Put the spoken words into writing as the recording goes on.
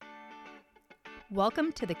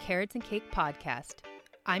Welcome to the Carrots and Cake podcast.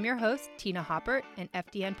 I'm your host, Tina Hoppert, an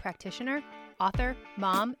FDN practitioner, author,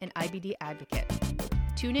 mom, and IBD advocate.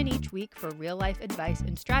 Tune in each week for real-life advice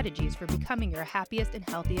and strategies for becoming your happiest and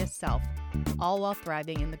healthiest self, all while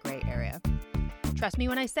thriving in the gray area. Trust me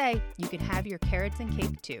when I say you can have your carrots and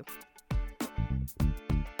cake too.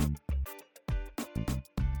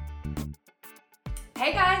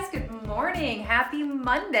 Hey guys, good morning. Happy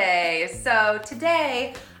Monday. So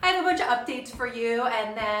today I have a bunch of updates for you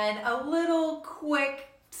and then a little quick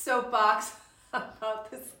soapbox about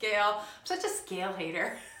the scale. I'm such a scale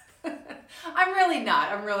hater. I'm really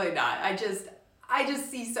not. I just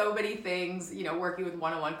see so many things, working with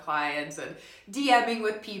one-on-one clients and DMing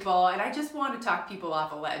with people, and I just want to talk people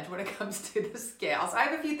off a ledge when it comes to the scale. So I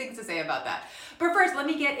have a few things to say about that. But first, let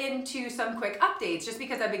me get into some quick updates, just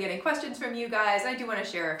because I've been getting questions from you guys. I do want to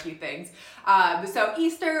share a few things. So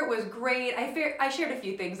Easter was great. I shared a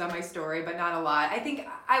few things on my story, but not a lot. I think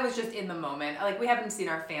I was just in the moment. We haven't seen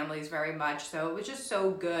our families very much, so it was just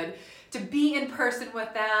so good to be in person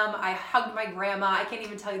with them. I hugged my grandma. I can't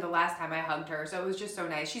even tell you the last time I hugged her, so it was just so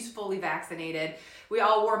nice. She's fully vaccinated. We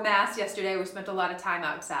all wore masks yesterday. We spent a lot of time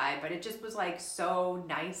outside, but it just was so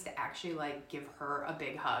nice to actually give her a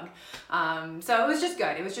big hug. So it was just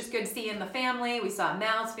good. It was just good seeing the family. We saw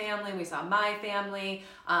Mal's family. We saw my family.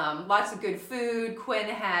 Lots of good food. Quinn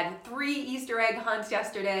had 3 Easter egg hunts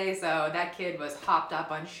yesterday, so that kid was hopped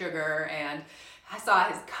up on sugar, and I saw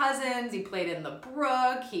his cousins. He played in the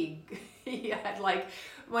brook. He had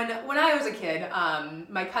when I was a kid,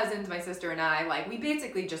 my cousins, my sister, and I, we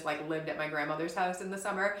basically just lived at my grandmother's house in the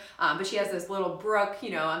summer. But she has this little brook,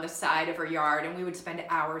 on the side of her yard, and we would spend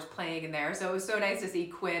hours playing in there. So it was so nice to see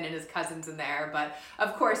Quinn and his cousins in there. But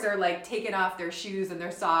of course, they're taking off their shoes and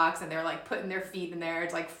their socks, and they're putting their feet in there.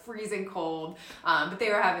 It's freezing cold. But they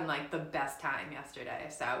were having the best time yesterday.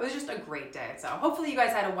 So it was just a great day. So hopefully you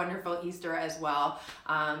guys had a wonderful Easter as well.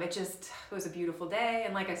 It was a beautiful day.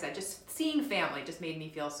 And like I said, just seeing family just made me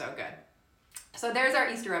feel so good. So there's our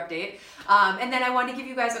Easter update. And then I wanted to give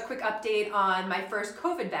you guys a quick update on my first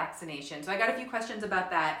COVID vaccination. So I got a few questions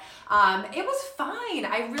about that. It was fine.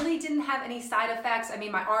 I really didn't have any side effects.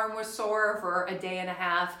 My arm was sore for a day and a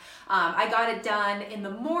half. I got it done in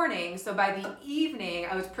the morning. So by the evening,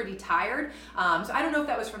 I was pretty tired. So I don't know if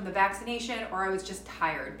that was from the vaccination or I was just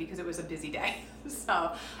tired because it was a busy day.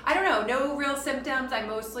 So I don't know, no real symptoms. I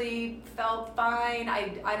mostly felt fine.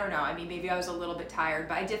 I don't know. Maybe I was a little bit tired,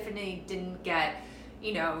 but I definitely didn't get,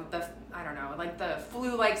 the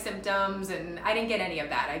flu-like symptoms, and I didn't get any of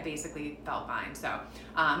that. I basically felt fine. So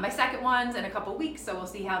my second one's in a couple weeks, so we'll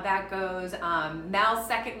see how that goes. Mal's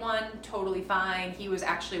second one, totally fine. He was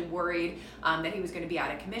actually worried that he was going to be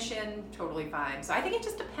out of commission, totally fine. So I think it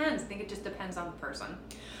just depends. I think it just depends on the person.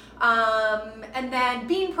 And then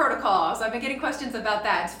bean protocols. I've been getting questions about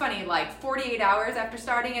that. It's funny, 48 hours after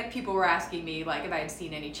starting it, people were asking me if I had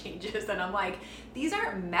seen any changes, and I'm like, these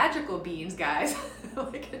aren't magical beans, guys.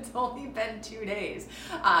 It's only been 2 days.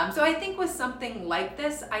 So I think with something like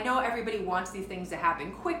this, I know everybody wants these things to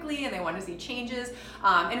happen quickly and they want to see changes.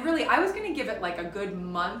 And really, I was going to give it a good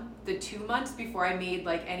month to 2 months before I made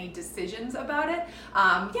any decisions about it.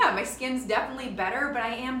 Yeah, my skin's definitely better, but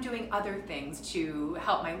I am doing other things to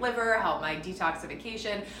help my liver, help my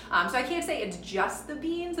detoxification. So I can't say it's just the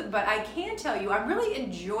beans, but I can tell you I'm really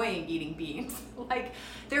enjoying eating beans.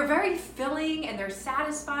 They're very filling and they're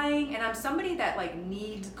satisfying, and I'm somebody that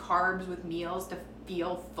needs carbs with meals to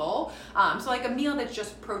feel full. So a meal that's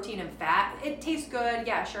just protein and fat, it tastes good.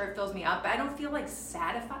 Yeah, sure, it fills me up, but I don't feel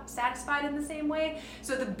satisfied in the same way.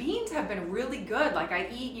 So the beans have been really good. I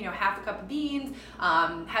eat, half a cup of beans,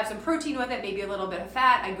 have some protein with it, maybe a little bit of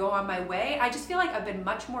fat. I go on my way. I just feel I've been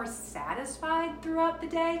much more satisfied throughout the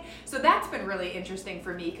day. So that's been really interesting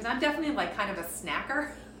for me because I'm definitely kind of a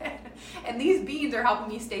snacker. And these beans are helping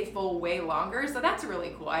me stay full way longer. So that's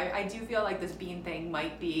really cool. I do feel this bean thing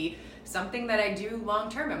might be something that I do long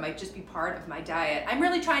term. It might just be part of my diet. I'm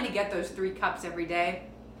really trying to get those 3 cups every day.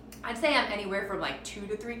 I'd say I'm anywhere from 2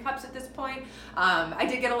 to 3 cups at this point. I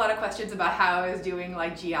did get a lot of questions about how I was doing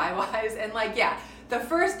GI wise, and yeah, the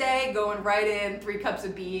first day going right in 3 cups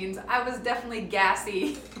of beans, I was definitely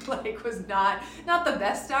gassy. Was not the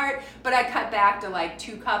best start, but I cut back to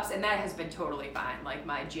 2 cups, and that has been totally fine.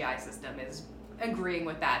 My GI system is agreeing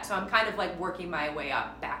with that. So I'm kind of like working my way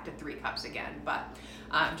up back to 3 cups again. But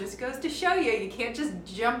just goes to show you can't just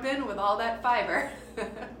jump in with all that fiber.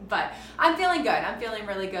 But I'm feeling good. I'm feeling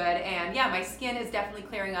really good. And yeah, my skin is definitely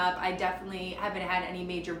clearing up. I definitely haven't had any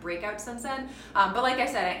major breakouts since then. But like I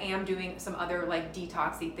said, I am doing some other like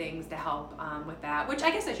detoxy things to help with that, which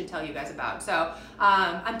I guess I should tell you guys about. So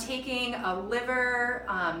I'm taking a liver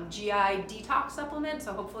GI detox supplement.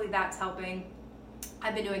 So hopefully that's helping.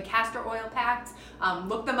 I've been doing castor oil packs.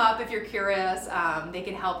 Look them up if you're curious. They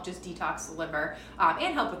can help just detox the liver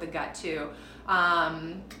and help with the gut too.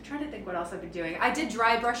 I'm trying to think what else I've been doing. I did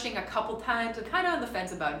dry brushing a couple times. I'm kind of on the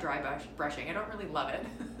fence about dry brushing. I don't really love it.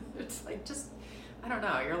 It's like just, I don't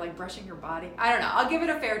know, you're like brushing your body. I don't know, I'll give it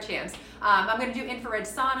a fair chance. I'm gonna do infrared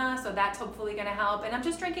sauna, so that's hopefully gonna help. And I'm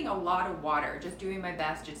just drinking a lot of water, just doing my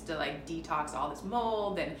best just to like detox all this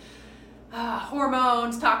mold and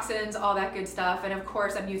hormones, toxins, all that good stuff. And of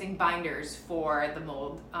course, I'm using binders for the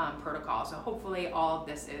mold protocol. So hopefully all of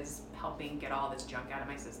this is helping get all this junk out of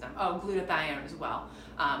my system. Oh, glutathione as well,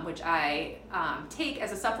 which I take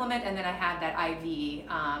as a supplement. And then I had that IV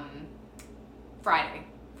Friday.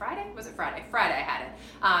 Was it Friday? Friday I had it.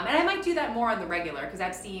 And I might do that more on the regular because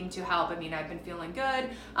that seemed to help. I mean, I've been feeling good.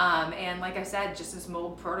 And like I said, just this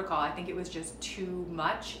mold protocol, I think it was just too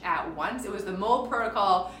much at once. It was the mold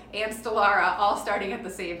protocol and Stellara all starting at the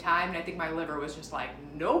same time. And I think my liver was just like,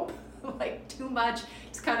 nope, like too much.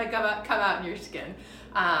 Just kind of come out in your skin.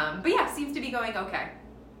 But yeah, seems to be going okay.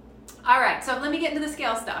 All right, so let me get into the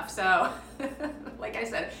scale stuff. So like I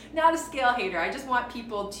said, not a scale hater. I just want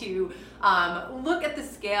people to look at the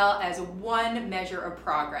scale as one measure of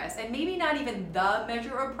progress, and maybe not even the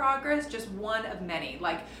measure of progress, just one of many.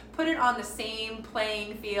 Like put it on the same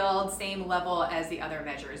playing field, same level as the other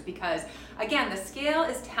measures, because again, the scale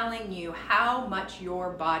is telling you how much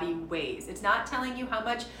your body weighs. It's not telling you how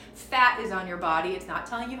much fat is on your body. It's not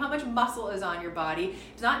telling you how much muscle is on your body.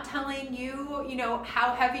 It's not telling you, you know,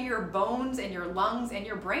 how heavy your bones and your lungs and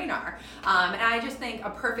your brain are. And I just think a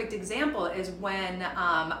perfect example is when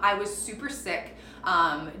I was super sick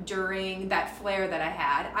during that flare that I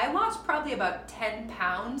had. I lost probably about 10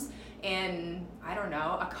 pounds in, I don't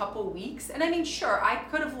know, a couple weeks. And I mean, sure, I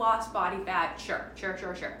could have lost body fat, sure.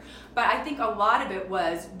 But I think a lot of it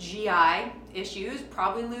was GI issues,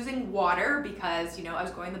 probably losing water because, you know, I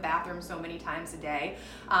was going to the bathroom so many times a day,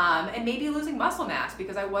 and maybe losing muscle mass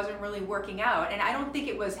because I wasn't really working out. And I don't think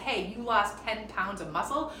it was, hey, you lost 10 pounds of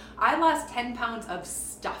muscle. I lost 10 pounds of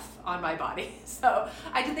stuff on my body. So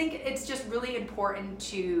I do think it's just really important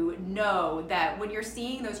to know that when you're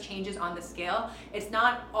seeing those changes on the scale, it's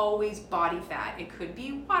not always body fat. It could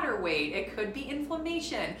be water weight. It could be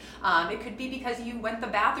inflammation. It could be because you went to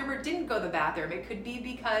the bathroom or didn't go to the bathroom. It could be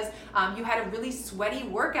because you had a really sweaty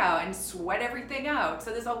workout and sweat everything out.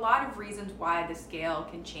 So there's a lot of reasons why the scale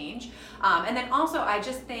can change. And then also I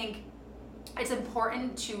just think it's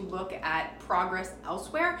important to look at progress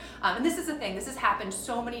elsewhere. And this is the thing, this has happened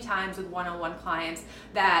so many times with one-on-one clients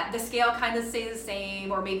that the scale kind of stays the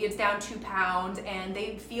same, or maybe it's down 2 pounds and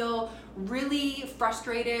they feel really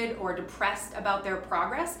frustrated or depressed about their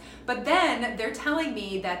progress, but then they're telling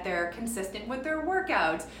me that they're consistent with their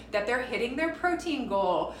workouts, that they're hitting their protein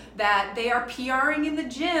goal, that they are PRing in the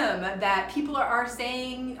gym, that people are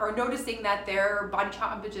saying or noticing that their body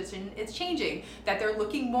composition is changing, that they're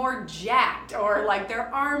looking more jacked, or like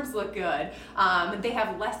their arms look good, they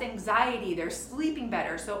have less anxiety, they're sleeping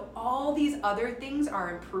better. So all these other things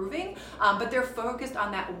are improving, but they're focused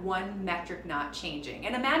on that one metric not changing.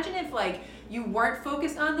 And imagine if like you weren't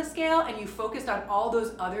focused on the scale and you focused on all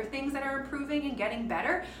those other things that are improving and getting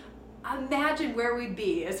better. Imagine where we'd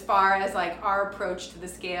be as far as like our approach to the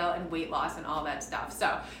scale and weight loss and all that stuff.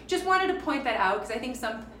 So just wanted to point that out because I think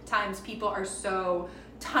sometimes people are so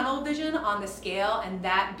tunnel vision on the scale and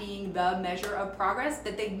that being the measure of progress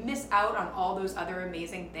that they miss out on all those other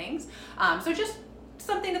amazing things. So just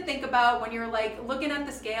something to think about when you're like looking at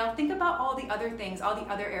the scale. Think about all the other things, all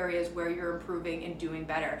the other areas where you're improving and doing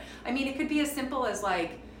better. I mean, it could be as simple as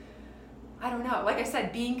like, I don't know, like I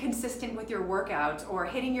said, being consistent with your workouts or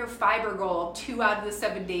hitting your fiber goal 2 out of the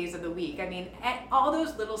 7 days of the week. I mean, all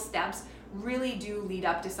those little steps really do lead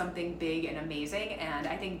up to something big and amazing, and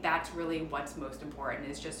I think that's really what's most important,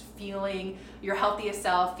 is just feeling your healthiest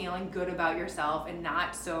self, feeling good about yourself, and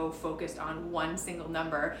not so focused on one single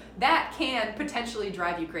number that can potentially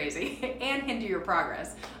drive you crazy and hinder your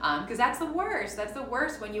progress, because that's the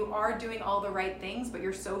worst when you are doing all the right things but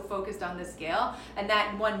you're so focused on the scale, and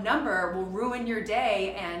that one number will ruin your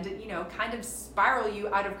day and, you know, kind of spiral you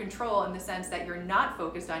out of control in the sense that you're not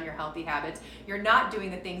focused on your healthy habits, you're not doing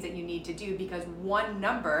the things that you need to do because one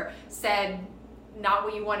number said not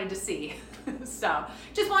what you wanted to see. So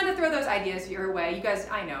just wanted to throw those ideas your way. You guys,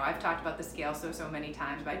 I know I've talked about the scale so many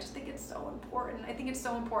times, but I just think it's so important. I think it's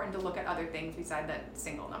so important to look at other things beside that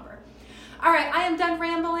single number. All right, I am done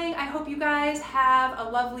rambling. I hope you guys have a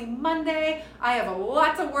lovely Monday. I have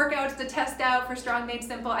lots of workouts to test out for Strong Made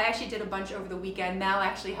Simple. I actually did a bunch over the weekend. Mel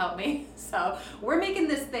actually helped me. So we're making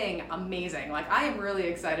this thing amazing. Like, I am really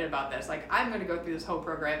excited about this. Like, I'm gonna go through this whole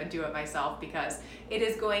program and do it myself because it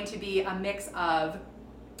is going to be a mix of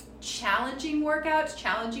challenging workouts,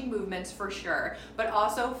 challenging movements for sure, but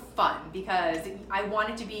also fun because I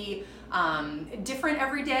want it to be different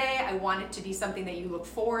every day. I want it to be something that you look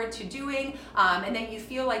forward to doing, and that you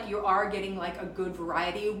feel like you are getting like a good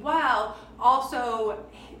variety while also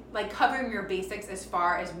like covering your basics as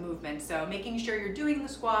far as movement. So making sure you're doing the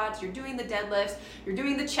squats, you're doing the deadlifts, you're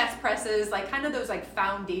doing the chest presses, like kind of those like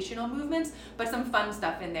foundational movements, but some fun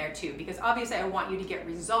stuff in there too, because obviously I want you to get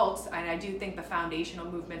results, and I do think the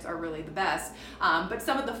foundational movements are really the best, but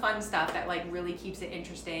some of the fun stuff that like really keeps it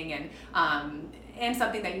interesting and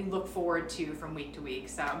something that you look forward to from week to week.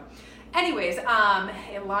 So anyways,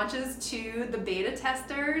 it launches to the beta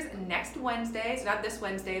testers next Wednesday. So not this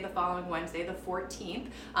Wednesday, the following Wednesday, the 14th.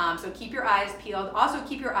 So keep your eyes peeled. Also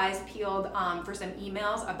keep your eyes peeled for some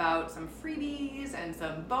emails about some freebies and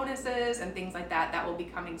some bonuses and things like that. That will be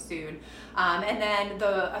coming soon. And then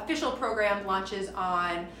the official program launches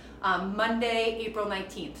on Monday, April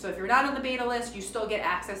 19th. So if you're not on the beta list, you still get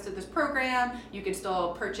access to this program. You can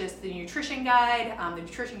still purchase the nutrition guide. The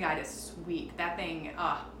nutrition guide is sweet. That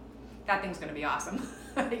thing's gonna be awesome.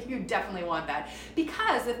 You definitely want that.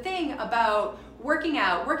 Because the thing about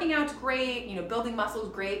workout's great, you know, building muscle is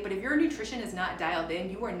great, but if your nutrition is not dialed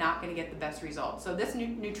in, you are not gonna get the best results. So this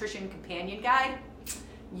nutrition companion guide,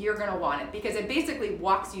 you're gonna want it because it basically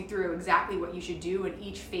walks you through exactly what you should do in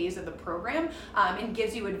each phase of the program, and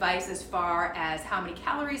gives you advice as far as how many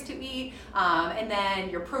calories to eat, and then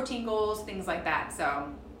your protein goals, things like that.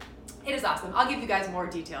 So it is awesome. I'll give you guys more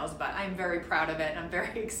details, but I'm very proud of it and I'm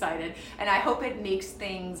very excited, and I hope it makes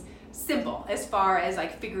things simple as far as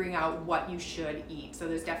like figuring out what you should eat. So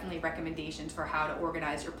there's definitely recommendations for how to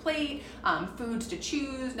organize your plate, foods to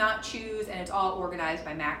choose, not choose, and it's all organized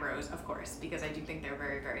by macros, of course, because I do think they're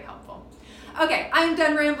very helpful. Okay, I'm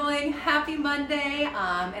done rambling. Happy Monday,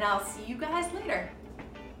 and I'll see you guys later.